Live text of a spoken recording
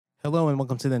Hello and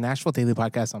welcome to the Nashville Daily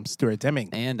Podcast. I'm Stuart Deming.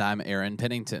 And I'm Aaron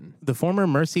Pennington. The former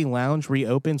Mercy Lounge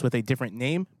reopens with a different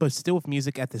name, but still with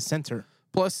music at the center.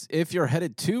 Plus, if you're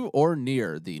headed to or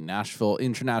near the Nashville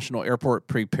International Airport,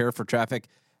 prepare for traffic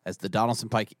as the Donaldson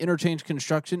Pike interchange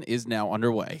construction is now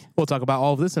underway. We'll talk about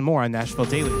all of this and more on Nashville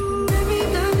Daily.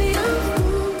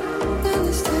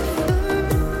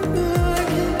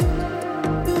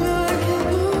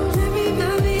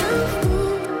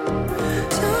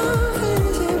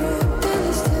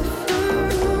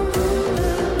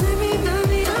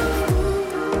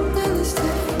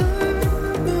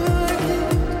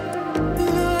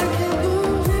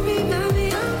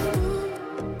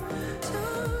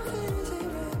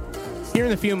 Here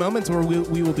in a few moments, where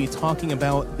we will be talking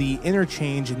about the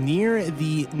interchange near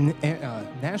the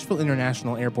Nashville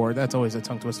International Airport. That's always a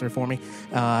tongue twister for me.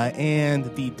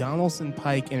 And the Donaldson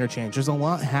Pike interchange. There's a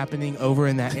lot happening over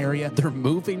in that area. They're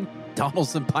moving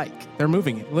Donaldson Pike. They're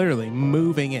moving it, literally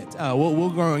moving it. We're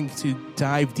going to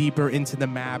dive deeper into the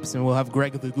maps, and we'll have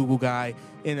Greg, the Google guy,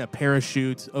 in a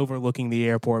parachute overlooking the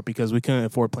airport because we couldn't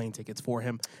afford plane tickets for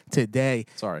him today.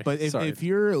 But if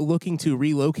you're looking to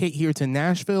relocate here to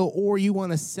Nashville, or you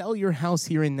want to sell your house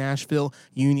here in Nashville,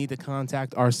 you need to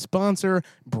contact our sponsor,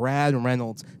 Brad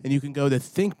Reynolds. And you can go to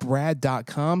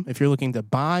thinkbrad.com if you're looking to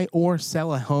buy or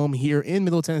sell a home here in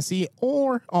Middle Tennessee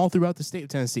or all throughout the state of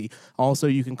Tennessee. Also,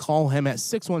 you can call him at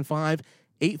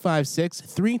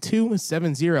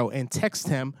 615-856-3270 and text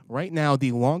him right now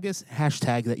the longest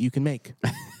hashtag that you can make.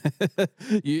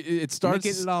 It starts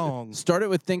Make it long. Start it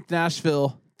with Think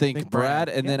Nashville, Think Brad,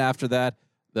 and then after that,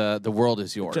 the world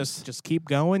is yours. Just keep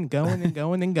going and gone.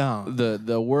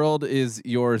 The world is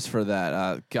yours for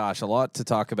that. Gosh, a lot to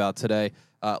talk about today.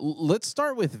 Let's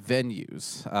start with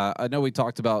venues. I know we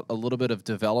talked about a little bit of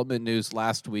development news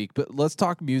last week, but let's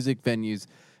talk music venues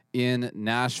in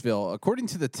Nashville. According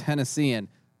to the Tennessean,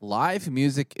 live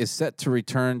music is set to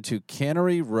return to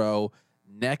Cannery Row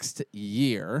next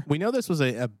year. We know this was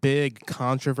a big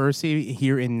controversy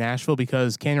here in Nashville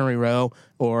because Cannery Row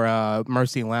or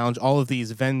Mercy Lounge, all of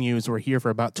these venues were here for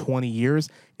about 20 years.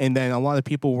 And then a lot of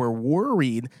people were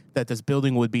worried that this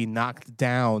building would be knocked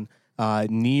down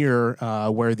near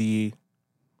where the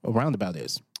roundabout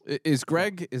is. Is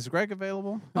Greg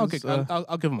available? Okay,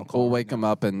 I'll give him a call. We'll wake him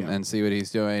up and see what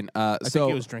he's doing. I think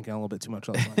he was drinking a little bit too much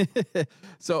last night.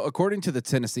 So according to the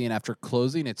Tennessean, after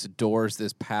closing its doors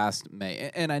this past May,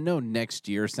 and I know next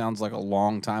year sounds like a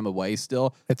long time away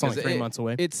still. It's only 3 months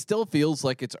away. It still feels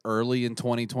like it's early in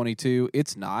 2022.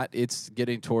 It's not. It's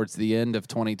getting towards the end of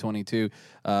 2022.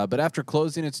 But after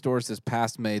closing its doors this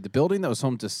past May, the building that was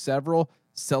home to several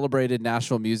celebrated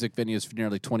Nashville music venues for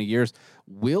nearly 20 years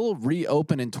will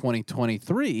reopen in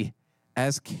 2023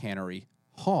 as Cannery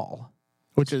Hall,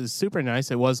 which is super nice.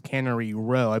 It was Cannery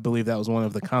Row. I believe that was one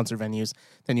of the concert venues.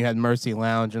 Then you had Mercy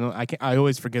Lounge, and I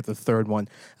always forget the third one.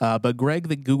 But Greg,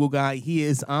 the Google guy, he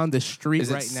is on the street right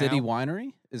now. Is it City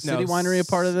Winery? Is City Winery a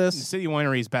part of this? City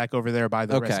Winery is back over there by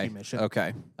the rescue mission.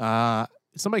 Okay.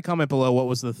 Somebody comment below what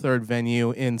was the third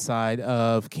venue inside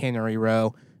of Cannery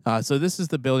Row. So this is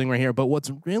the building right here. But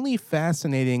what's really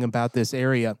fascinating about this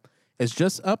area is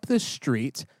just up the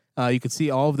street, you can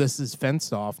see all of this is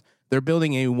fenced off. They're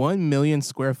building a 1 million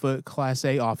square foot Class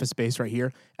A office space right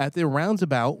here. At the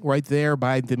roundabout, right there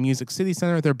by the Music City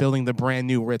Center, they're building the brand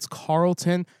new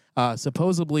Ritz-Carlton.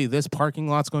 Supposedly, this parking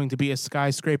lot's going to be a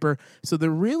skyscraper. So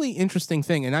the really interesting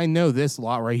thing, and I know this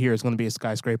lot right here is going to be a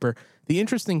skyscraper. The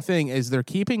interesting thing is they're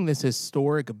keeping this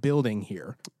historic building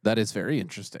here. That is very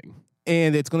interesting.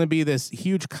 And it's going to be this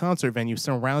huge concert venue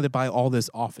surrounded by all this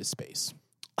office space.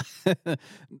 That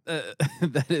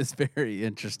is very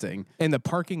interesting. And the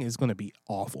parking is going to be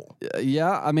awful.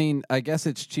 Yeah, I mean, I guess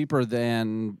it's cheaper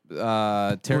than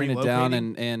tearing it down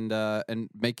and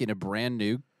making a brand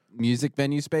new music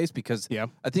venue space because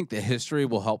I think the history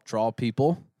will help draw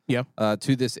people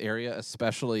to this area,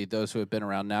 especially those who have been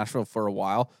around Nashville for a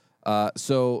while.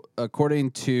 So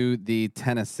according to the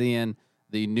Tennessean,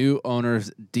 the new owners,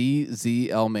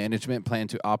 DZL Management, plan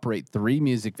to operate 3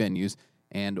 music venues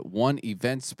and 1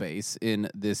 event space in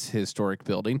this historic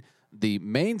building. The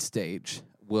main stage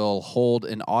will hold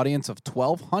an audience of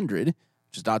 1,200, which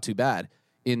is not too bad,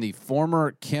 in the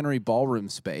former Cannery Ballroom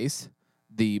space.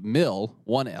 The Mill,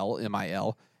 1L,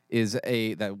 M-I-L, is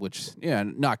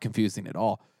not confusing at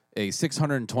all, a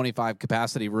 625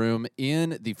 capacity room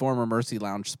in the former Mercy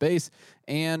Lounge space,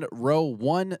 and row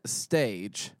 1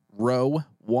 stage,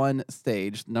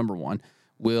 number 1,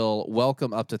 will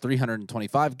welcome up to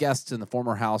 325 guests in the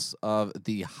former house of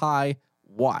the High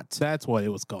Watt. That's what it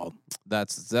was called.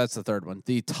 That's the third one.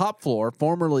 The top floor,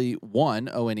 formerly 1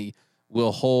 O-N-E,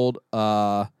 will hold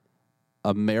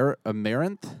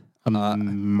Amaranth.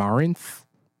 Amaranth?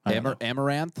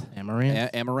 Amaranth,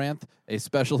 a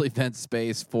special event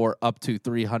space for up to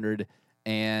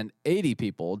 380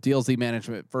 people. DLZ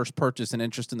Management first purchased an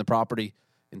interest in the property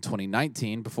in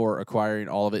 2019 before acquiring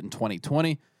all of it in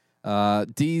 2020.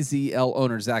 DZL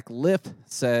owner Zach Liff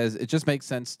says it just makes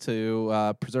sense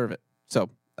to preserve it. So,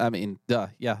 I mean,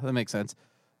 yeah, that makes sense.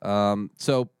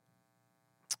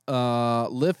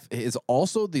 Liff is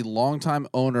also the longtime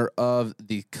owner of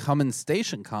the Cummins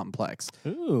Station complex.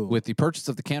 Ooh. With the purchase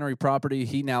of the cannery property,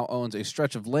 he now owns a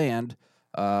stretch of land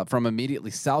from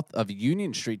immediately south of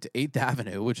Union Street to 8th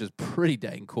Avenue, which is pretty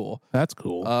dang cool. That's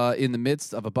cool. In the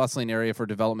midst of a bustling area for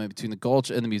development between the Gulch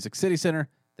and the Music City Center,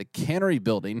 the cannery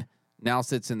building now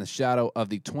sits in the shadow of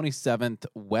the 27th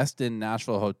Westin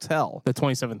Nashville Hotel. The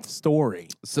 27th story.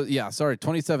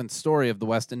 27th story of the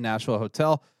Westin Nashville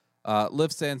Hotel.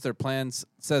 Liff says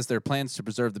their plans to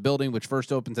preserve the building, which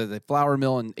first opened as a flour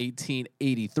mill in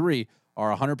 1883,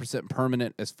 are 100%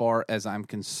 permanent as far as I'm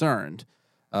concerned.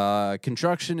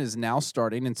 Construction is now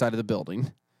starting inside of the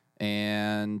building,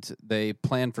 and they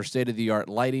plan for state-of-the-art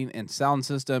lighting and sound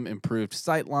system, improved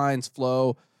sight lines,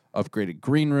 flow, upgraded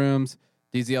green rooms.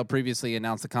 DZL previously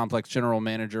announced the complex general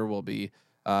manager will be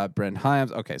Brent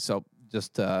Hyams. Okay, so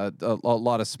just a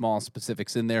lot of small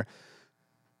specifics in there.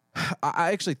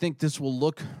 I actually think this will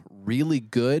look really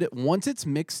good once it's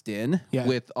mixed in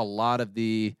with a lot of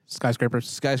the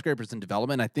skyscrapers in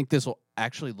development. I think this will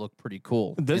actually look pretty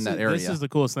cool in that area. This is the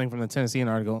coolest thing from the Tennessean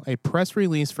article. A press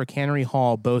release for Cannery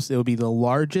Hall boasts it will be the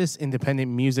largest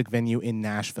independent music venue in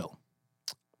Nashville.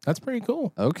 That's pretty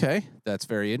cool. Okay, that's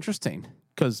very interesting.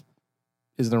 Because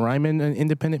is the Ryman an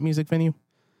independent music venue?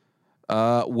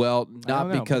 Well,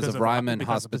 not because of Ryman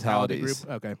Hospitalities.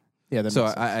 Okay. Yeah,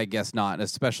 so I guess not.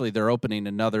 Especially they're opening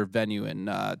another venue in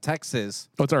Texas.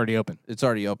 Oh, it's already open. It's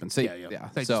already open. So, yeah.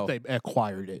 They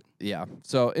acquired it. Yeah.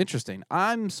 So interesting.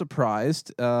 I'm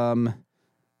surprised.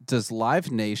 Does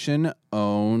Live Nation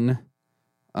own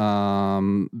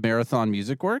Marathon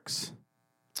Music Works?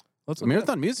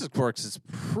 Marathon Music Works is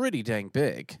pretty dang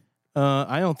big.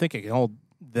 I don't think it can hold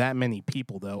that many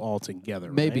people though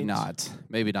altogether. Maybe right? not.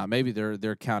 Maybe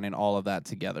they're counting all of that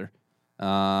together.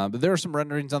 But there are some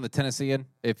renderings on the Tennessean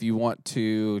if you want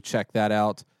to check that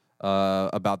out.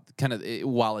 About kind of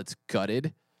while it's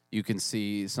gutted, you can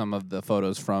see some of the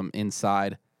photos from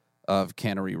inside of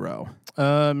Cannery Row.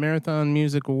 Marathon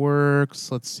Music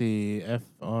Works. Let's see.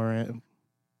 FRM.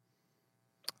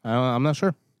 I'm not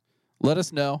sure. Let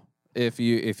us know if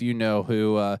you know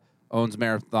who owns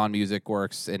Marathon Music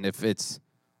Works and if it's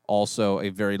also a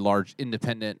very large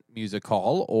independent music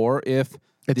hall or if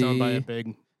it's owned by a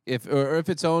big. If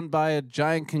it's owned by a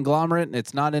giant conglomerate and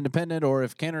it's not independent, or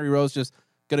if Cannery Row's just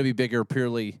going to be bigger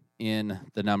purely in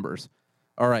the numbers.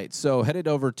 All right, so headed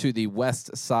over to the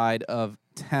west side of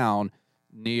town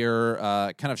near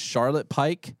kind of Charlotte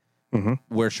Pike,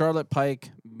 where Charlotte Pike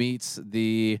meets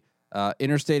the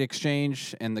Interstate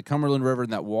Exchange and the Cumberland River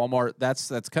and that Walmart.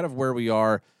 That's kind of where we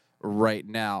are right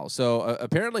now. So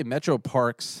apparently Metro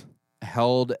Parks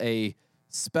held a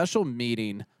special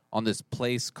meeting on this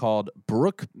place called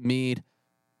Brookmead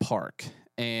Park.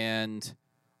 And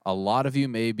a lot of you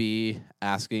may be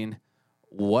asking,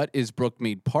 what is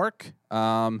Brookmead Park?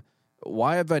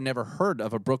 Why have I never heard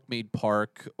of a Brookmead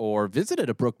Park or visited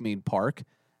a Brookmead Park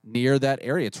near that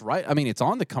area? It's right. I mean, it's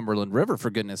on the Cumberland River, for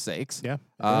goodness sakes. Yeah.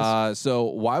 So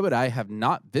why would I have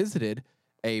not visited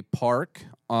a park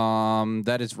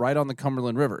that is right on the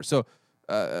Cumberland River? So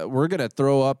we're going to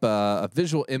throw up a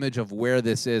visual image of where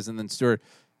this is, and then Stuart,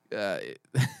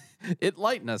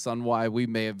 enlighten us on why we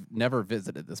may have never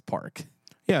visited this park.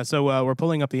 Yeah, so we're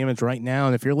pulling up the image right now,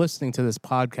 and if you're listening to this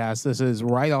podcast, this is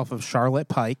right off of Charlotte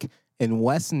Pike in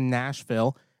West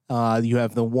Nashville. You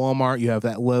have the Walmart, you have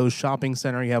that Lowe's shopping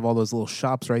center, you have all those little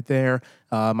shops right there.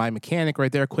 My mechanic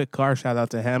right there, Quick Car, shout out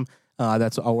to him.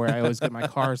 That's where I always get my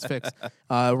cars fixed.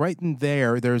 Right in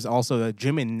there's also a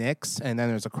Jim and Nick's, and then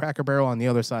there's a Cracker Barrel on the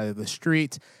other side of the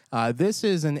street. This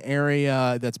is an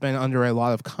area that's been under a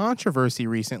lot of controversy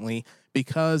recently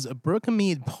because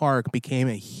Brookmead Park became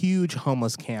a huge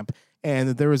homeless camp, and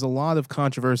there was a lot of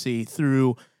controversy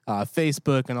through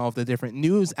Facebook and all of the different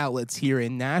news outlets here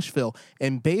in Nashville.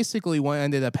 And basically what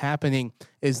ended up happening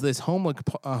is this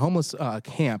homeless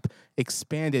camp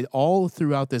expanded all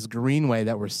throughout this greenway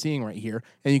that we're seeing right here.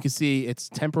 And you can see it's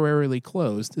temporarily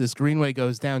closed. This greenway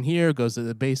goes down here, goes to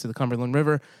the base of the Cumberland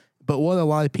River. But what a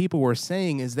lot of people were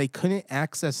saying is they couldn't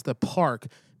access the park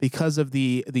because of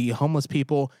the homeless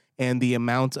people and the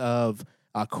amount of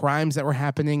crimes that were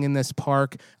happening in this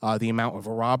park, the amount of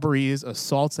robberies,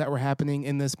 assaults that were happening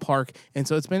in this park. And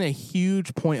so it's been a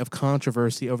huge point of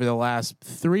controversy over the last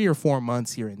 3 or 4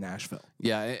 months here in Nashville.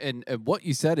 Yeah, and what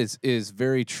you said is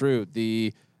very true.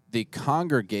 The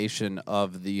congregation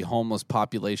of the homeless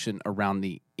population around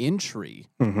the entry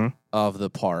of the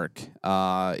park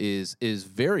is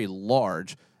very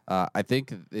large. I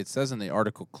think it says in the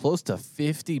article close to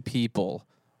 50 people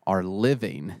are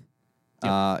living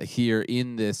here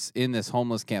in this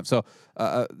homeless camp. So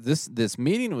this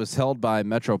meeting was held by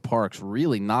Metro Parks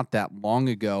really not that long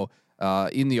ago.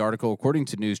 In the article, according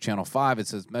to News Channel 5, it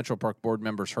says Metro Park board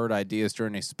members heard ideas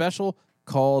during a special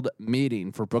called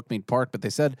meeting for Brookmead Park, but they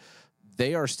said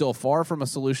they are still far from a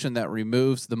solution that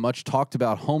removes the much talked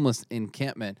about homeless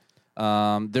encampment.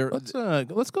 Let's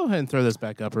go ahead and throw this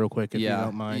back up real quick if you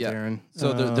don't mind, Aaron.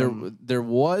 So there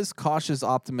was cautious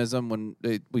optimism when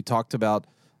we talked about.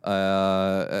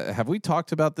 Have we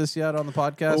talked about this yet on the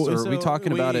podcast, or are we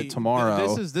talking about it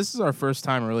tomorrow? This is our first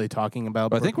time really talking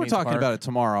about. I think we're talking about it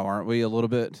tomorrow, aren't we? A little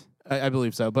bit. I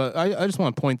believe so, but I just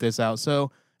want to point this out.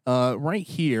 So right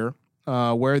here.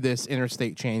 Where this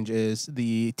interstate change is,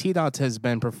 the TDOT has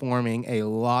been performing a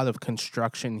lot of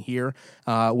construction here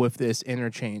with this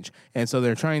interchange. And so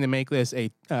they're trying to make this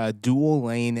a dual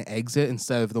lane exit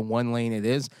instead of the one lane it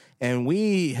is. And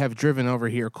we have driven over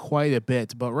here quite a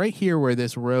bit. But right here where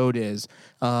this road is,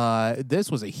 this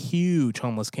was a huge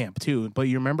homeless camp too. But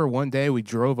you remember one day we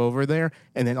drove over there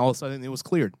and then all of a sudden it was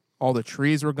cleared. All the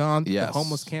trees were gone. Yes. The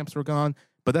homeless camps were gone.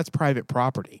 But that's private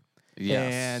property.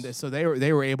 Yes. And so they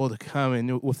were able to come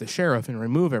in with the sheriff and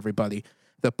remove everybody.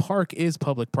 The park is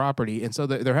public property, and so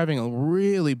they're having a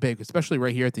really big, especially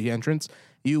right here at the entrance.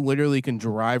 You literally can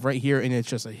drive right here, and it's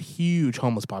just a huge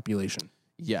homeless population.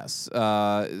 Yes.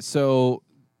 So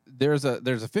there's a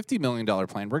 $50 million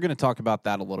plan. We're going to talk about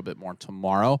that a little bit more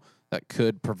tomorrow. That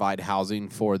could provide housing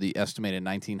for the estimated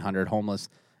 1,900 homeless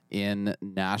in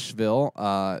Nashville,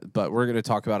 but we're going to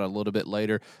talk about it a little bit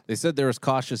later. They said there was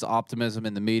cautious optimism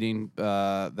in the meeting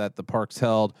that the parks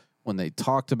held when they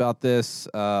talked about this,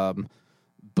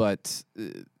 but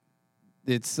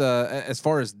it's as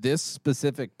far as this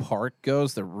specific park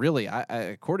goes, there really,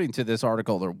 according to this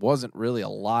article, there wasn't really a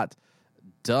lot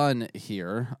done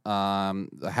here.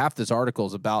 Half this article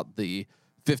is about the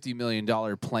 $50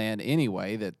 million plan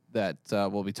anyway that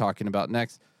we'll be talking about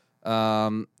next.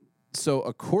 So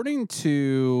according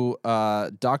to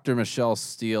Dr. Michelle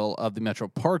Steele of the Metro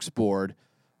Parks Board,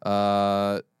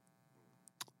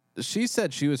 she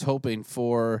said she was hoping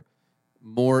for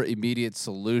more immediate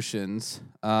solutions.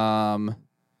 And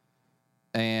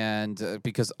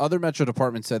because other Metro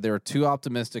departments said they were too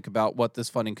optimistic about what this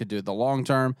funding could do in the long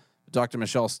term, Dr.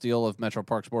 Michelle Steele of Metro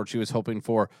Parks Board, she was hoping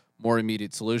for more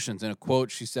immediate solutions. In a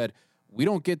quote, she said, "We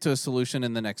don't get to a solution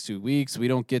in the next 2 weeks. We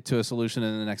don't get to a solution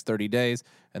in the next 30 days.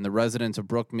 And the residents of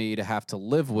Brookmead have to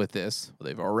live with this." Well,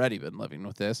 they've already been living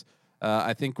with this.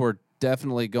 I think we're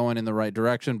definitely going in the right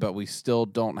direction, but we still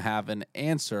don't have an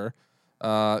answer.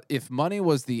 If money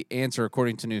was the answer,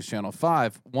 according to News Channel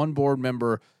 5, one board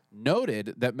member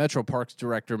noted that Metro Parks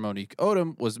Director Monique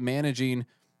Odom was managing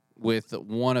with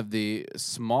one of the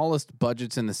smallest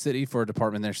budgets in the city for a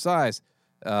department their size.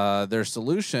 Their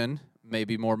solution,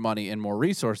 maybe more money and more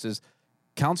resources.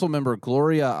 Councilmember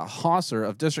Gloria Hosser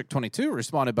of District 22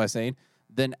 responded by saying,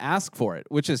 "Then ask for it,"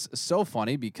 which is so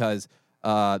funny because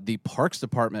the Parks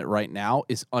Department right now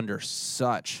is under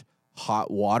such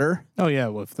hot water. Oh, yeah,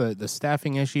 with the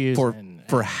staffing issues.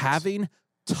 For having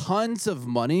tons of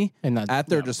money at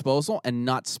their disposal and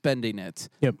not spending it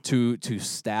to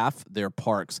staff their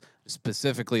parks,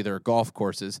 specifically their golf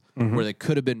courses, where they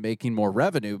could have been making more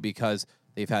revenue because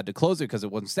they've had to close it because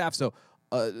it wasn't staffed. So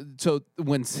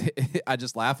when I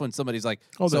just laugh when somebody's like,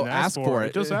 "So ask for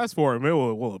it." Just ask for it.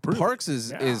 We'll approve. Parks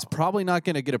is probably not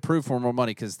going to get approved for more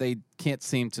money because they can't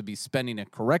seem to be spending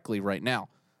it correctly right now.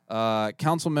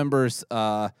 Council members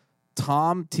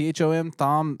Tom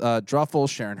Druffel,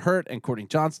 Sharon Hurt, and Courtney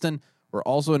Johnston were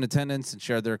also in attendance and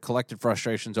shared their collective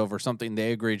frustrations over something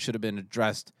they agreed should have been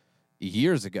addressed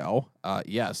years ago.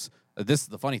 Yes. This is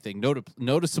the funny thing.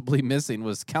 Noticeably missing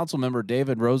was Councilmember Dave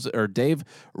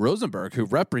Rosenberg, who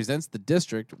represents the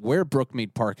district where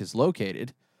Brookmead Park is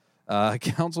located.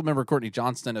 Councilmember Courtney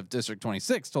Johnston of District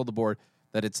 26 told the board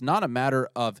that it's not a matter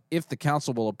of if the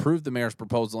council will approve the mayor's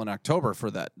proposal in October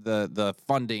for the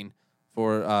funding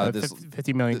for this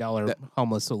 $50 million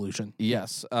homeless solution.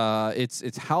 Yes,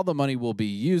 it's how the money will be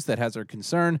used that has our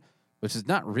concern, which is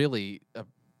not really.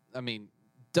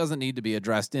 Doesn't need to be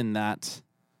addressed in that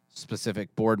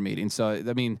specific board meeting. So,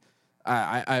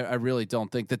 I really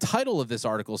don't think. The title of this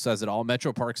article says it all.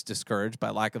 Metro Parks discouraged by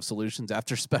lack of solutions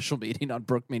after special meeting on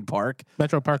Brookmead Park.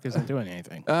 Metro Park isn't doing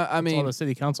anything. I mean, all the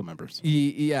city council members.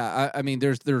 Yeah, I mean, there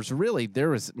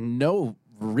was no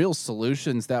real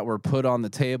solutions that were put on the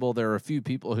table. There were a few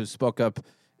people who spoke up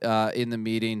in the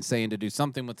meeting saying to do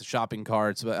something with the shopping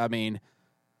carts, but I mean,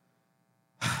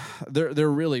 there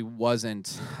really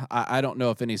wasn't. I don't know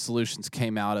if any solutions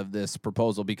came out of this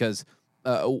proposal because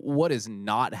what is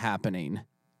not happening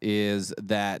is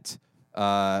that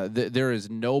there is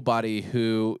nobody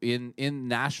who in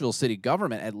Nashville city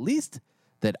government, at least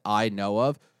that I know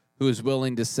of, who is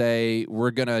willing to say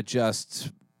we're gonna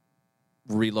just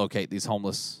relocate these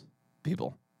homeless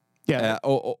people. Yeah,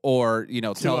 or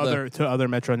to other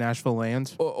Metro Nashville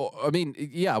lands. I mean,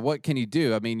 yeah. What can you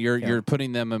do? I mean, you're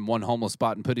putting them in one homeless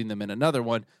spot and putting them in another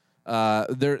one.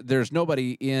 There's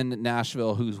nobody in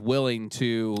Nashville who's willing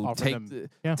to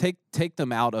take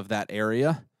them out of that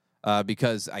area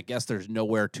because I guess there's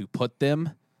nowhere to put them.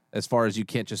 As far as you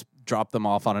can't just drop them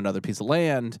off on another piece of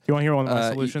land. You want to hear one of my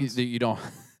solutions? You don't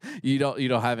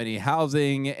have any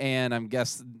housing, and I'm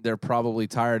guess they're probably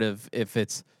tired of if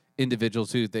it's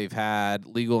individuals who they've had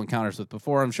legal encounters with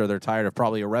before. I'm sure they're tired of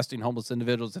probably arresting homeless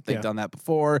individuals if they've done that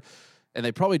before, and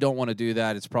they probably don't want to do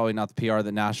that. It's probably not the PR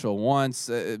that Nashville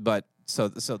wants, but so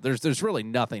there's really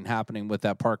nothing happening with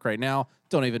that park right now.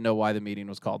 Don't even know why the meeting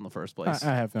was called in the first place.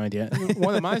 I have no idea.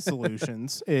 One of my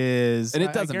solutions is, and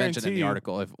it doesn't mention in the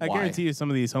article I guarantee you some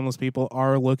of these homeless people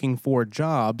are looking for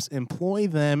jobs. Employ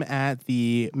them at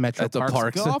the Metro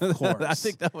Parks golf course. I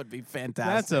think that would be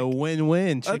fantastic. That's a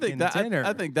win-win chicken dinner.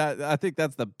 I think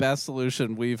that's the best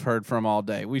solution we've heard from all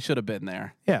day. We should have been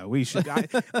there. Yeah, we should.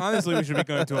 Honestly, we should be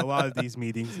going to a lot of these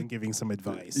meetings and giving some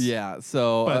advice. Yeah,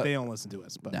 so but they don't listen to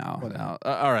us. But no.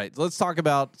 All right, let's talk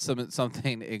about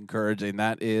something encouraging.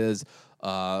 That is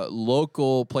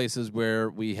local places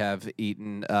where we have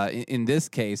eaten. In this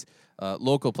case,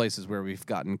 local places where we've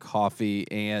gotten coffee.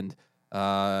 And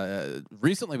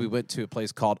recently we went to a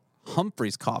place called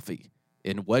Humphrey's Coffee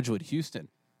in Wedgwood, Houston.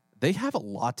 They have a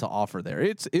lot to offer there.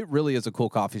 It really is a cool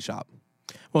coffee shop.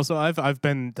 Well, so I've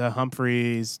been to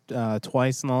Humphrey's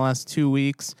twice in the last 2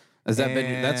 weeks.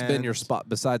 That's been your spot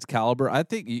besides Caliber? I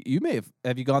think you may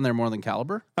have you gone there more than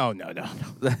Caliber? Oh no.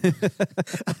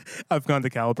 I've gone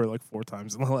to Caliber like 4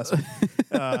 times in the last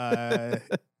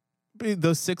week.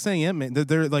 Those 6 a.m.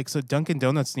 they're like, so Dunkin'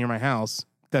 Donuts near my house.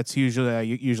 That's usually I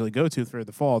usually go to through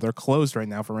the fall. They're closed right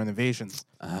now for renovations.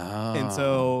 Oh. And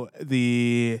so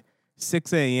the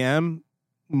 6 a.m.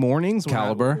 mornings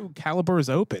Caliber is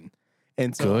open.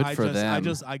 And so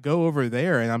I go over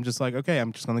there and I'm just like, okay,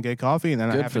 I'm just going to get coffee. And then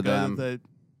I have to go to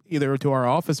either to our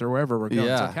office or wherever we're going.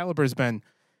 Yeah. So Caliber's been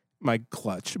my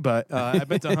clutch. But I've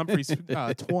been to Humphrey's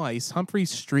twice. Humphrey's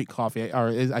Street Coffee.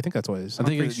 I think that's what it is.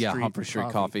 Humphrey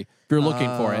Street Coffee. If you're looking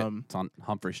for it, it's on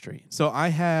Humphrey Street. So I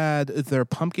had their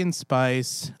pumpkin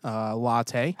spice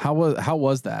latte. How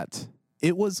was that?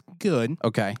 It was good.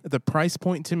 Okay. The price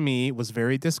point to me was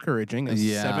very discouraging. It was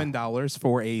 $7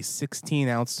 for a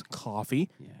 16-ounce coffee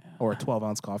or a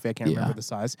 12-ounce coffee. I can't remember the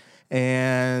size.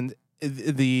 And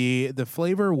the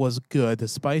flavor was good. The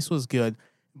spice was good.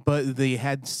 But they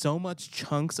had so much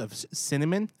chunks of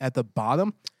cinnamon at the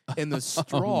bottom. And the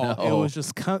straw, It was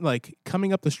just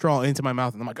coming up the straw into my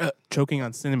mouth. And I'm like, choking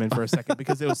on cinnamon for a second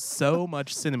because it was so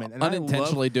much cinnamon. And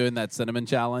unintentionally doing that cinnamon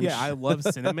challenge. Yeah, I love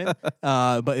cinnamon,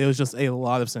 but it was just a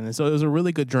lot of cinnamon. So it was a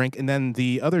really good drink. And then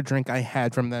the other drink I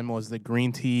had from them was the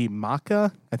green tea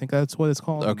maca. I think that's what it's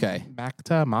called. Okay.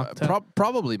 Macta.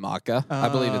 Probably maca. I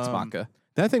believe it's maca.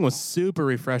 That thing was super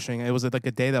refreshing. It was like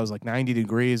a day that was like 90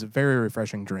 degrees. A very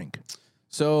refreshing drink.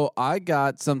 So I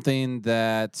got something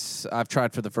that I've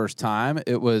tried for the first time.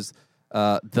 It was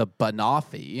the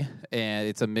banoffee, and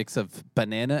it's a mix of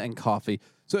banana and coffee.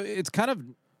 So it's kind of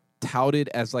touted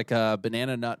as like a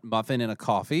banana nut muffin in a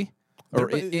coffee or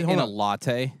in a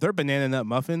latte. Their banana nut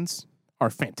muffins are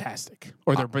fantastic,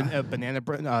 or their banana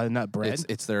nut bread.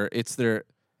 It's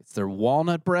their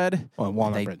walnut bread.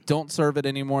 Walnut bread. They don't serve it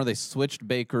anymore. They switched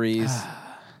bakeries.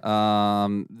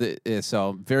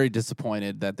 So very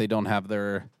disappointed that they don't have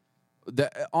their.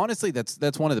 Honestly,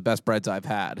 that's one of the best breads I've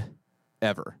had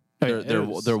ever.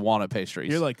 Their walnut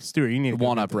pastries. You're like, Stuart, you need to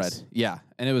walnut bread. Yeah,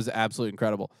 and it was absolutely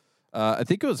incredible. I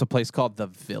think it was a place called The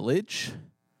Village.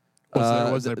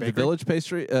 Was there the Village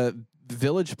Pastry,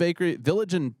 Village Bakery,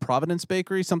 Village and Providence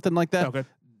Bakery, something like that. Okay.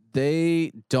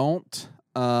 They don't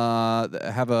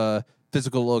have a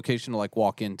physical location to like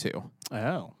walk into.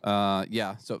 Oh.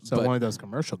 Yeah. So one of those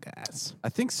commercial guys. I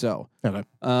think so. Okay.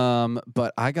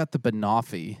 But I got the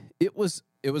banoffee. It was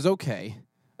okay.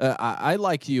 I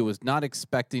like you, was not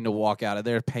expecting to walk out of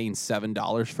there paying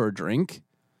 $7 for a drink.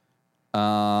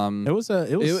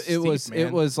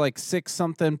 It was like 6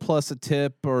 something plus a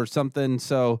tip or something.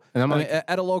 So and I'm like,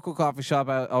 at a local coffee shop,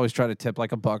 I always try to tip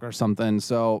like $1 or something.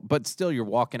 So, but still, you're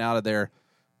walking out of there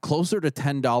closer to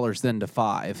 $10 than to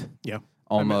 $5. Yeah,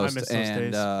 almost. I miss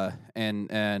those days.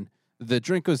 And the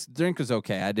drink was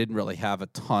okay. I didn't really have a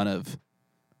ton of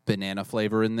banana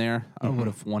flavor in there. I would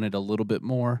have wanted a little bit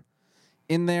more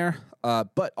in there.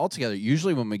 But altogether,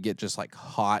 usually when we get just like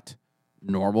hot,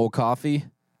 normal coffee,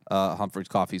 Humphreys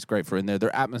Coffee is great for in there.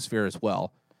 Their atmosphere as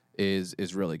well is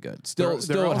really good. Still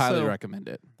would highly recommend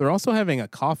it. They're also having a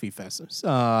coffee fest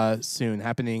soon,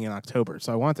 happening in October.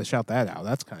 So I wanted to shout that out.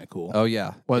 That's kind of cool. Oh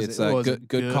yeah, it's a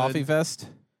good coffee fest.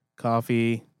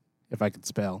 Coffee, if I could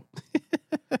spell.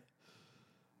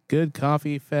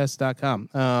 Goodcoffeefest.com.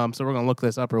 So we're gonna look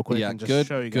this up real quick and just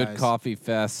show you guys.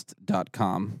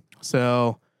 Goodcoffeefest.com.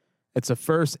 So it's a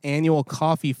first annual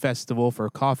coffee festival for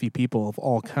coffee people of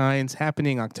all kinds,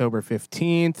 happening October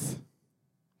 15th.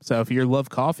 So if you love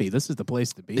coffee, this is the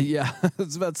place to be. Yeah, I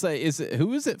was about to say,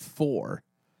 who is it for?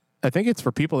 I think it's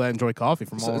for people that enjoy coffee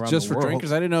from all around the world. Just for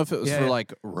drinkers? I didn't know if it was for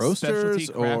like roasters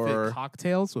or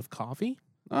cocktails with coffee.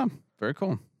 Oh, very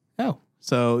cool. Oh,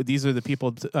 so these are the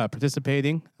people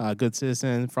participating. Good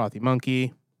Citizen, Frothy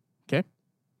Monkey. Okay,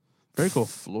 very cool.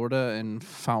 Florida and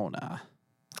Fauna.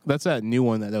 That's that new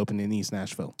one that opened in East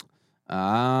Nashville.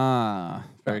 Ah,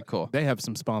 very cool. They have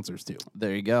some sponsors too.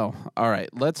 There you go. All right,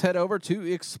 let's head over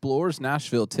to Explorers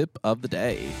Nashville tip of the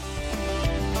day.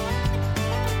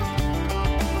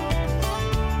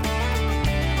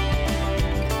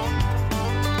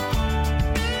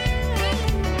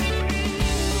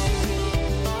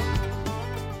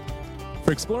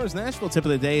 For Explorers Nashville tip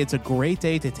of the day, it's a great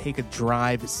day to take a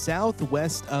drive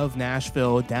southwest of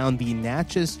Nashville down the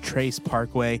Natchez Trace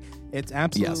Parkway. It's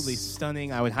absolutely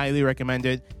stunning. I would highly recommend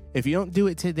it. If you don't do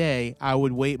it today, I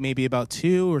would wait maybe about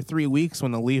 2 or 3 weeks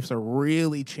when the leaves are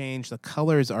really changed. The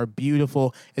colors are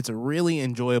beautiful. It's a really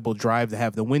enjoyable drive to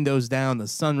have the windows down, the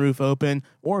sunroof open,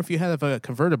 or if you have a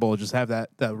convertible, just have that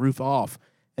roof off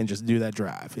and just do that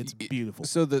drive. It's beautiful.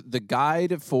 So the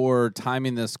guide for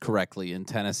timing this correctly in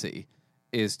Tennessee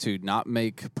is to not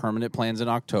make permanent plans in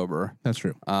October. That's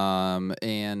true.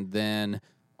 And then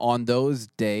on those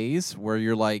days where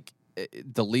you're like,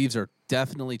 the leaves are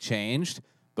definitely changed,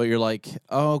 but you're like,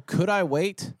 oh, could I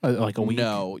wait? Like a week?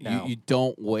 No. You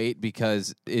don't wait,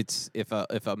 because it's if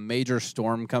a major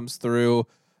storm comes through.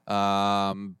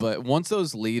 But once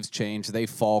those leaves change, they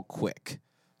fall quick.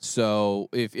 So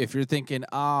if you're thinking,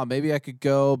 maybe I could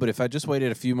go, but if I just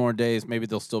waited a few more days, maybe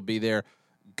they'll still be there.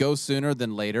 Go sooner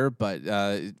than later, but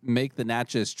make the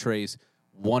Natchez Trace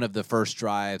one of the first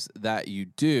drives that you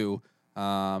do,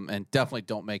 and definitely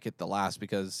don't make it the last,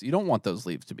 because you don't want those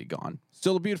leaves to be gone.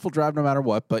 Still a beautiful drive no matter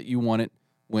what, but you want it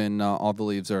when all the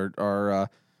leaves are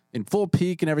in full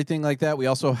peak and everything like that. We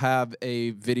also have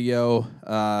a video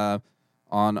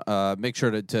on make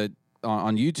sure to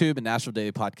on YouTube and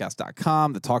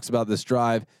NashvilleDailyPodcast.com that talks about this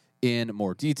drive in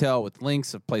more detail with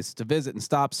links of places to visit and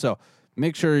stop. So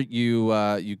make sure you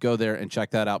go there and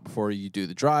check that out before you do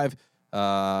the drive,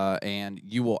 and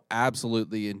you will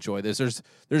absolutely enjoy this.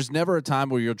 There's never a time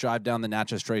where you'll drive down the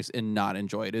Natchez Trace and not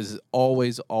enjoy it. It is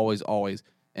always, always, always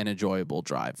an enjoyable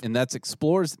drive. And that's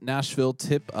Explorers Nashville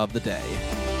tip of the day.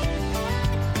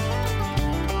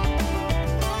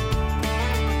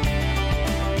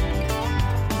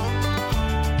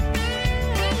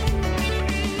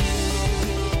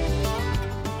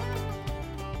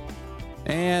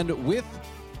 And with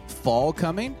fall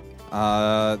coming,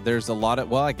 there's a lot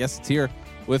of, I guess it's here.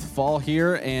 With fall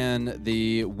here and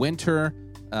the winter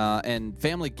and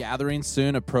family gatherings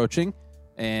soon approaching.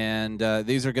 And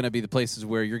these are going to be the places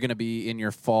where you're going to be in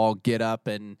your fall get up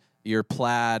and your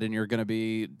plaid, and you're going to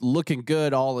be looking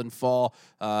good all in fall.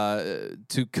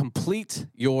 To complete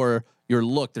your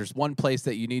look, there's one place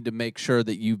that you need to make sure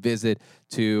that you visit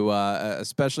to,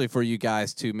 especially for you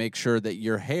guys, to make sure that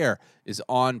your hair is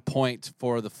on point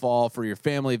for the fall, for your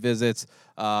family visits,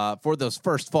 for those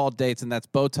first fall dates, and that's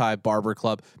Bowtie Barber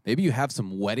Club. Maybe you have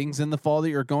some weddings in the fall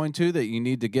that you're going to that you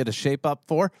need to get a shape up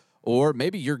for, or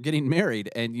maybe you're getting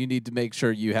married and you need to make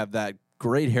sure you have that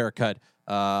great haircut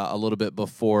a little bit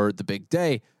before the big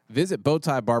day. Visit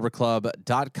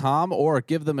bowtiebarberclub.com or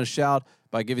give them a shout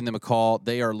by giving them a call.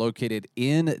 They are located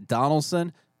in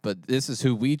Donaldson, but this is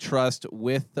who we trust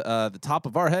with the top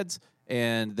of our heads,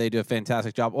 and they do a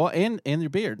fantastic job. Well, and their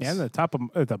beards. And the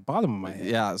bottom of my head.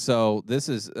 Yeah, so this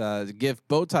is give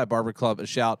Bowtie Barber Club a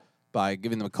shout by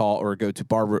giving them a call, or go to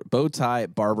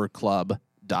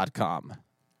bowtiebarberclub.com.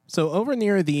 So over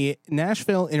near the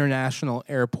Nashville International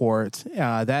Airport,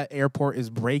 that airport is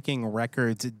breaking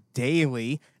records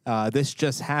daily. This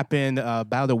just happened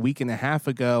about a week and a half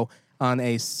ago. On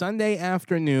a Sunday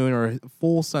afternoon or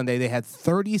full Sunday, they had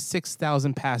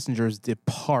 36,000 passengers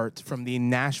depart from the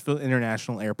Nashville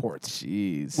International Airport.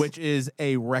 Jeez. Which is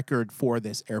a record for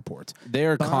this airport.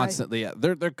 They're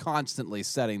constantly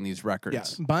setting these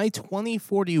records. Yeah, by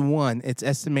 2041, it's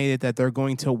estimated that they're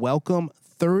going to welcome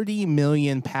 30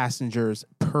 million passengers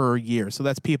per year. So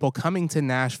that's people coming to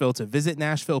Nashville to visit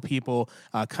Nashville, people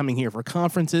coming here for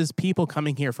conferences, people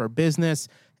coming here for business.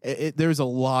 There's a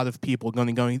lot of people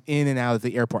going in and out of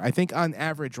the airport. I think on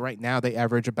average right now, they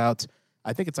average about,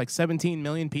 I think it's like 17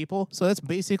 million people. So that's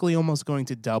basically almost going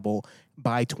to double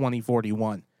by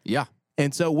 2041. Yeah.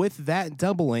 And so with that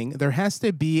doubling, there has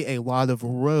to be a lot of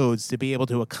roads to be able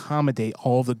to accommodate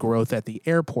all of the growth at the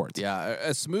airport. Yeah,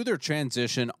 a smoother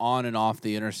transition on and off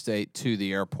the interstate to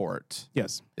the airport.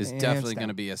 Yes. Is definitely going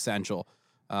to be essential.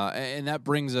 And that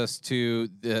brings us to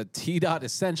the TDOT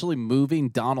essentially moving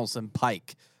Donaldson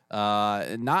Pike.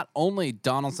 Not only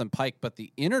Donaldson Pike, but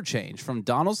the interchange from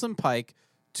Donaldson Pike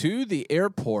to the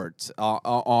airport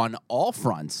on all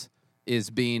fronts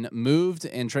is being moved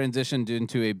and transitioned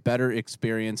into a better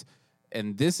experience.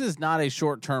 And this is not a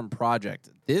short-term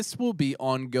project. This will be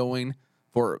ongoing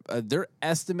for, they're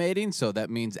estimating, so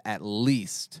that means at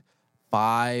least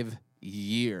 5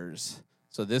 years.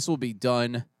 So this will be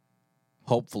done,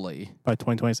 hopefully. By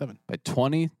 2027. By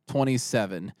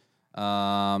 2027.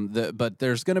 But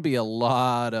there's going to be a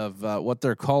lot of what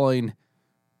they're calling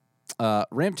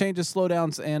ramp changes,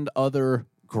 slowdowns, and other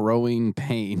growing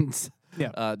pains.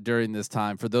 Yeah. During this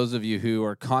time, for those of you who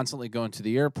are constantly going to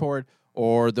the airport,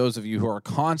 or those of you who are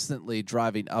constantly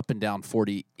driving up and down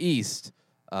 40 East,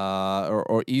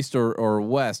 or East or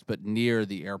West, but near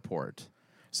the airport.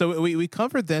 So we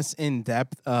covered this in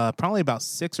depth probably about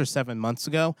 6 or 7 months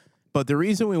ago. But the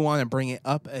reason we want to bring it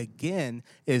up again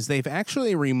is they've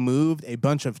actually removed a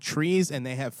bunch of trees and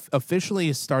they have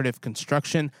officially started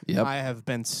construction. Yep. I have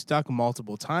been stuck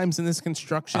multiple times in this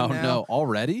construction. Oh, no.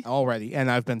 Already? Already.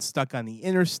 And I've been stuck on the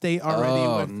interstate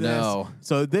already with this.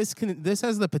 So this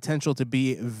has the potential to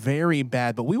be very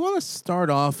bad. But we want to start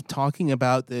off talking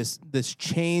about this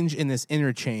change in this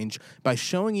interchange by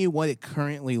showing you what it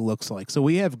currently looks like. So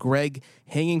we have Greg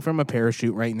hanging from a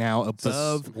parachute right now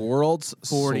above world's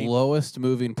 40. Slowest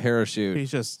moving parachute.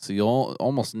 He's just, so you'll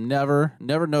almost never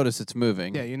notice it's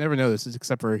moving. Yeah, you never notice it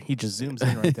except for he just zooms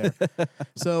in right there.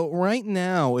 So right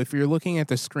now, if you're looking at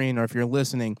the screen or if you're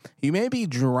listening, you may be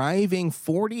driving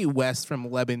 40 west from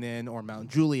Lebanon or Mount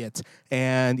Juliet,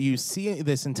 and you see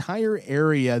this entire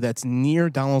area that's near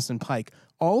Donaldson Pike.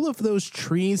 All of those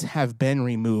trees have been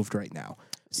removed right now.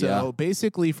 So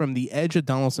basically from the edge of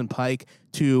Donaldson Pike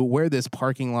to where this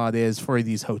parking lot is for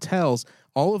these hotels,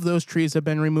 all of those trees have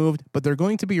been removed, but they're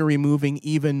going to be removing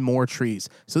even more trees.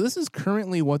 So this is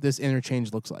currently what this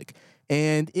interchange looks like.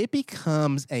 And it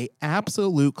becomes an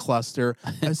absolute cluster,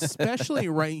 especially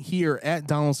right here at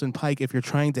Donaldson Pike if you're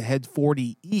trying to head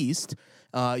 40 east.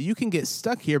 You can get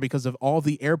stuck here because of all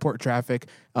the airport traffic,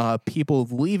 people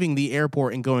leaving the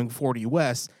airport and going 40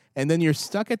 west. And then you're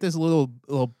stuck at this little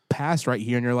pass right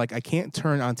here, and you're like, I can't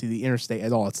turn onto the interstate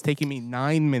at all. It's taking me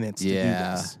 9 minutes to do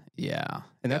this. Yeah.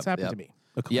 And that's happened to me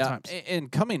a couple times.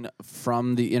 And coming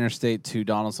from the interstate to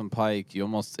Donaldson Pike,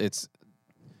 if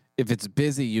it's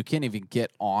busy, you can't even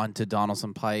get on to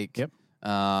Donaldson Pike. Yep.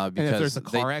 Because and if there's a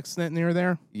car accident near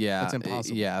there, it's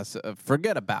impossible. Yeah, so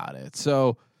forget about it.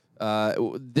 So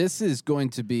this is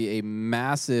going to be a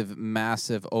massive,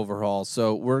 massive overhaul.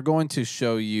 So we're going to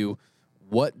show you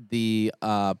what the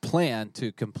plan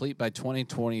to complete by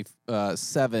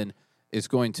 2027 is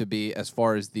going to be as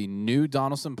far as the new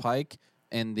Donaldson Pike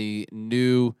and the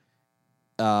new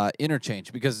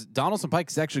interchange, because Donaldson Pike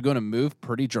is actually going to move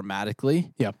pretty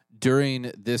dramatically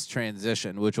during this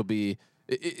transition, which will be,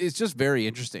 it's just very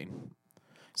interesting.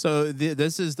 So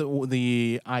this is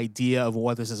the idea of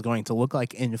what this is going to look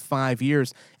like in 5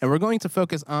 years. And we're going to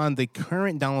focus on the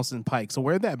current Donaldson Pike. So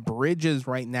where that bridge is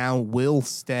right now will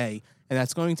stay. And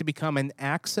that's going to become an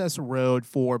access road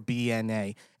for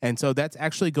BNA. And so that's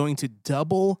actually going to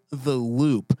double the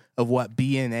loop of what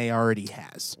BNA already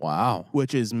has. Wow.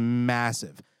 Which is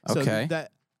massive. Okay. So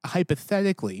that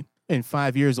hypothetically, in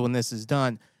 5 years when this is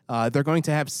done, they're going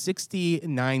to have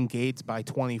 69 gates by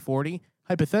 2040.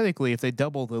 Hypothetically, if they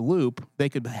double the loop, they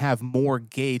could have more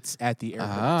gates at the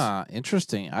airport. Ah,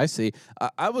 interesting. I see.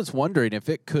 I was wondering if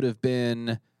it could have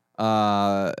been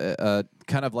kind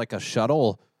of like a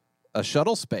shuttle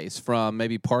space from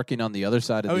maybe parking on the other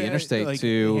side of the interstate like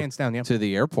to hands down, to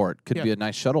the airport. Could be a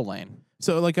nice shuttle lane.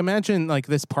 So, like, imagine like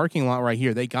this parking lot right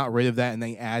here. They got rid of that and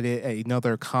they added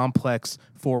another complex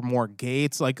for more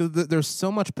gates. Like, there's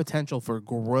so much potential for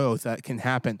growth that can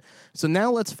happen. So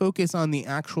now let's focus on the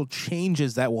actual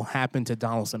changes that will happen to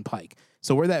Donaldson Pike.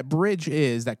 So where that bridge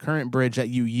is, that current bridge that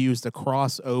you use to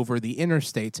cross over the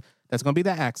interstate, that's going to be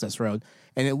the access road.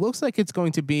 And it looks like it's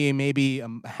going to be maybe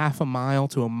half a mile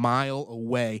to a mile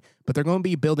away. But they're going to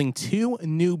be building 2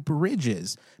 new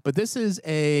bridges. But this is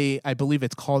I believe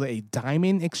it's called a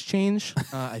diamond exchange.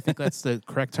 I think that's the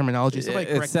correct terminology. Somebody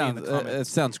correct me in the comments.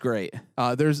 It sounds great.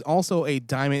 There's also a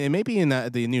diamond, and maybe in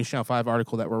the new Channel 5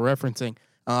 article that we're referencing,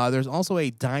 there's also a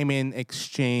diamond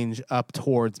exchange up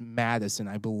towards Madison,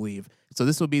 I believe. So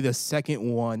this will be the second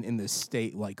one in the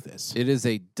state like this. It is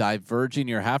a diverging,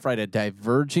 you're half right, a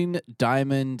diverging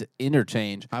diamond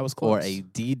interchange. I was close. Or a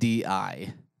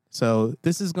DDI. So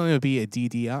this is going to be a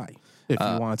DDI if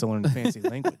you wanted to learn the fancy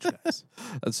language, guys.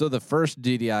 So the first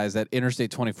DDI is at Interstate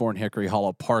 24 and Hickory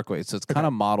Hollow Parkway. So it's kind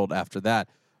of modeled after that.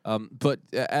 But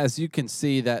as you can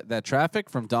see, that traffic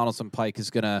from Donaldson Pike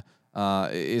is going to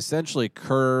essentially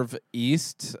curve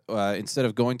east instead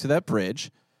of going to that bridge.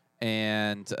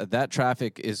 And that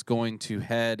traffic is going to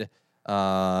head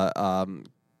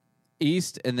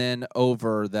east and then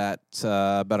over that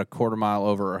about a quarter mile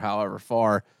over or however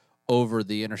far over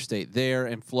the interstate there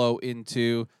and flow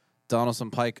into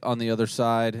Donaldson Pike on the other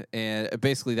side. And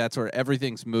basically that's where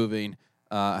everything's moving,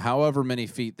 however many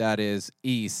feet that is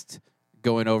east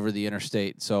going over the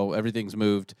interstate. So everything's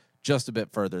moved just a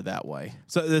bit further that way.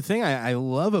 So the thing I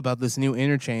love about this new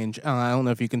interchange, I don't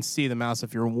know if you can see the mouse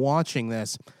if you're watching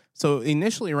this. So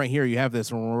initially right here, you have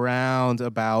this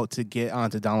roundabout to get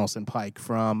onto Donaldson Pike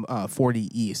from 40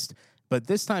 East. But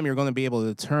this time you're going to be able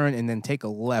to turn and then take a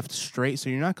left straight. So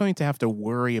you're not going to have to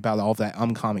worry about all that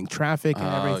oncoming traffic and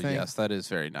everything. Yes, that is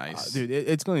very nice. Dude,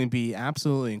 it's going to be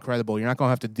absolutely incredible. You're not going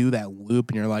to have to do that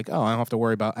loop and you're like, oh, I don't have to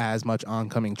worry about as much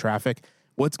oncoming traffic.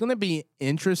 What's going to be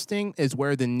interesting is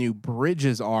where the new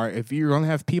bridges are. If you're going to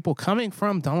have people coming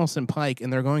from Donaldson Pike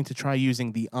and they're going to try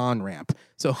using the on-ramp.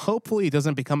 So hopefully it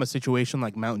doesn't become a situation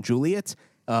like Mount Juliet.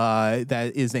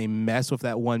 That is a mess with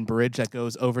that one bridge that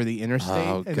goes over the interstate.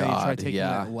 Oh, and God, then you try taking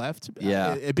that left.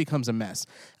 Yeah. It becomes a mess.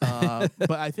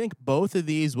 But I think both of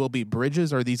these will be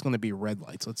bridges, or are these going to be red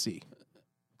lights? Let's see.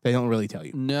 They don't really tell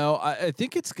you. No, I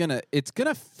think it's gonna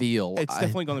feel. It's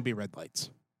definitely going to be red lights.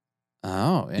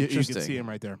 Oh, interesting. You can see them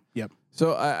right there. Yep.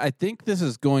 So I think this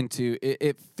is going to.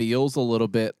 It feels a little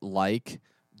bit like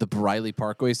the Briley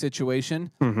Parkway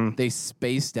situation. Mm-hmm. They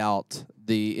spaced out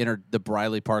the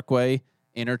Briley Parkway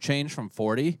interchange from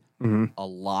 40 a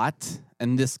lot,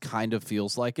 and this kind of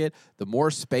feels like it. The more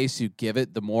space you give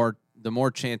it, the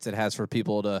more chance it has for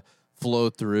people to flow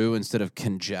through instead of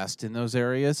congest in those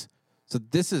areas. So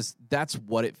that's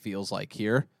what it feels like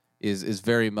here. Is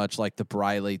very much like the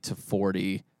Briley to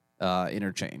 40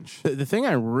 interchange. The thing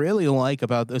I really like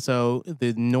about this, so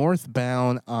the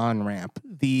northbound on-ramp,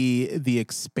 the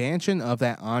expansion of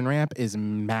that on-ramp is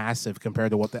massive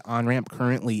compared to what the on-ramp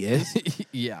currently is.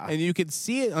 Yeah. And you could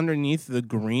see it underneath the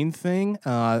green thing,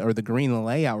 or the green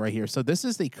layout right here. So this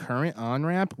is the current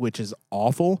on-ramp, which is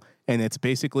awful, and it's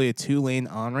basically a 2-lane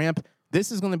on-ramp. This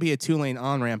is going to be a 2-lane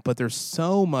on-ramp, but there's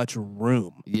so much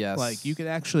room. Yes. Like, you could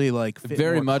actually, like, fit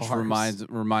very more much cars.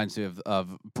 reminds me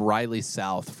of Briley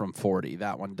South from 40.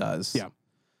 That one does. Yeah.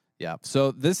 Yeah.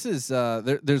 So this is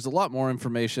there's a lot more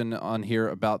information on here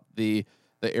about the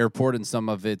airport and some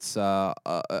of its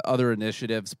other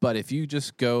initiatives. But if you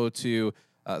just go to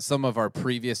some of our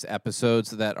previous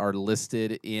episodes that are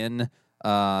listed in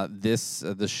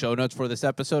the show notes for this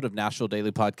episode of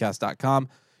nationaldailypodcast.com,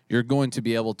 you're going to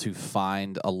be able to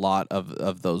find a lot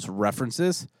of those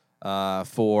references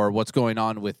for what's going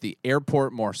on with the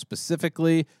airport more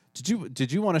specifically.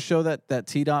 Did you want to show that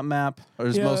TDOT map, or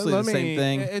is mostly the same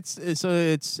thing?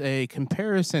 It's a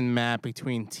comparison map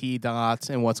between TDOT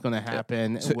and what's going to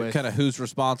happen. So with kind of who's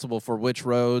responsible for which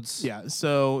roads. Yeah,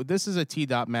 so this is a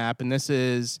TDOT map, and this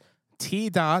is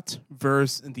TDOT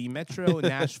versus the Metro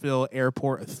Nashville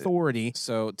Airport Authority.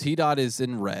 So TDOT is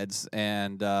in reds,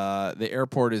 and the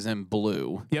airport is in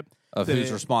blue. Yep. Of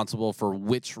who's responsible for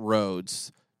which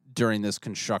roads during this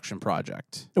construction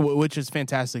project. Which is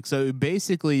fantastic. So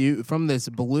basically, from this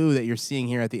blue that you're seeing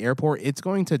here at the airport, it's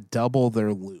going to double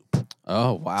their loop.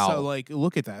 Oh, wow. So, like,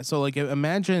 look at that. So, like,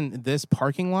 imagine this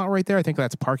parking lot right there. I think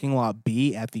that's parking lot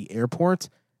B at the airport.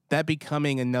 That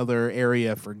becoming another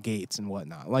area for gates and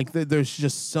whatnot. Like, there's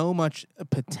just so much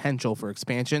potential for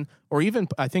expansion. Or even,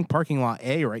 I think, parking lot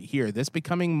A right here, this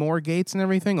becoming more gates and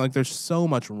everything. Like, there's so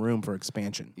much room for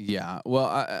expansion. Yeah. Well,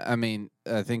 I mean,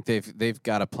 I think they've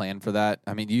got a plan for that.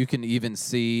 I mean, you can even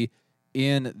see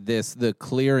in the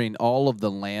clearing, all of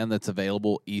the land that's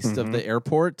available east of the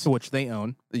airport, which they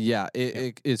own. Yeah,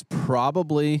 it is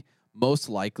probably most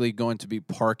likely going to be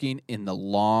parking in the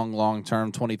long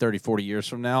term, 20, 30, 40 years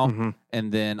from now.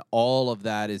 And then all of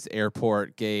that is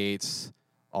airport gates,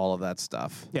 all of that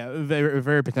stuff. Yeah, very,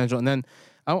 very potential. And then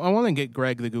I want to get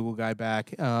Greg, the Google guy,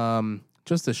 back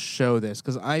just to show this,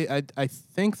 because I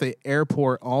think the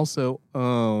airport also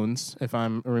owns, if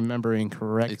I'm remembering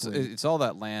correctly, it's all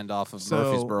that land off of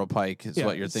Murfreesboro Pike is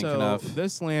what you're thinking of.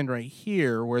 This land right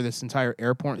here, where this entire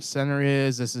airport center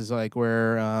is, this is like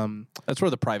where that's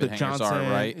where the private hangars are,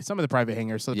 right? Some of the private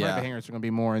hangars. So the private hangars are going to be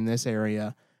more in this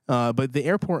area. But the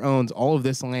airport owns all of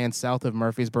this land south of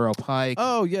Murfreesboro Pike.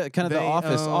 Oh, yeah, kind of the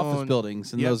office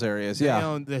buildings in those areas. They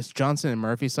own this Johnson and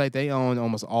Murphy site. They own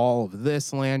almost all of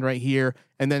this land right here.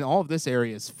 And then all of this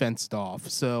area is fenced off.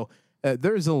 So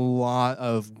there's a lot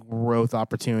of growth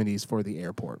opportunities for the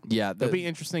airport. Yeah. It'll be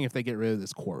interesting if they get rid of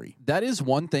this quarry. That is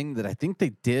one thing that I think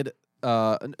they did.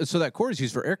 So that quarry is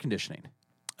used for air conditioning.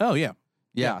 Oh, yeah.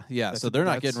 Yeah. So they're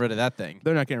not getting rid of that thing.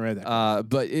 They're not getting rid of that.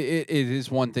 But it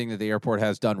is one thing that the airport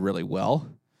has done really well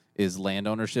is land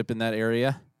ownership in that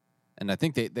area. And I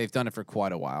think they've done it for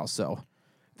quite a while. So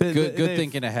good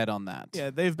thinking ahead on that. Yeah,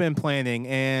 they've been planning.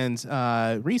 And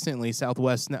recently,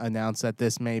 Southwest announced that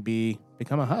this may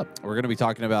become a hub. We're going to be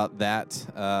talking about that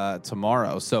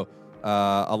tomorrow. So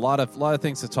a lot of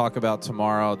things to talk about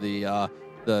tomorrow.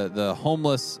 The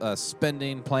homeless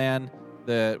spending plan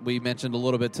that we mentioned a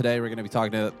little bit today. We're going to be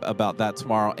talking about that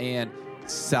tomorrow, and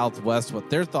Southwest,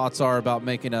 what their thoughts are about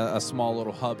making a small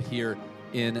little hub here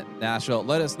in Nashville.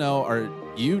 Let us know, are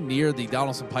you near the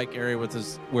Donaldson Pike area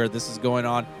where this is going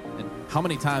on, and how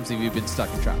many times have you been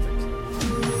stuck in traffic?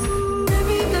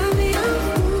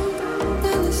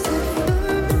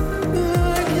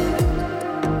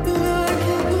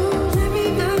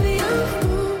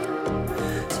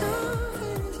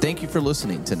 Thank you for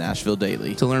listening to Nashville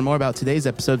Daily. To learn more about today's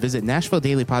episode, visit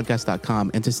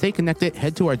NashvilleDailyPodcast.com. And to stay connected,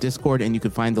 head to our Discord, and you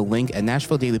can find the link at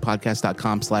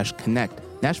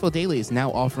NashvilleDailyPodcast.com/connect. Nashville Daily is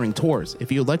now offering tours.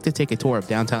 If you would like to take a tour of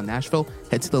downtown Nashville,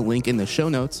 head to the link in the show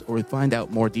notes or find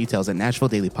out more details at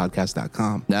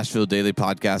NashvilleDailyPodcast.com. Nashville Daily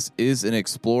Podcast is an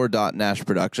Explore.Nash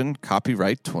production,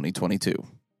 copyright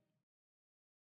 2022.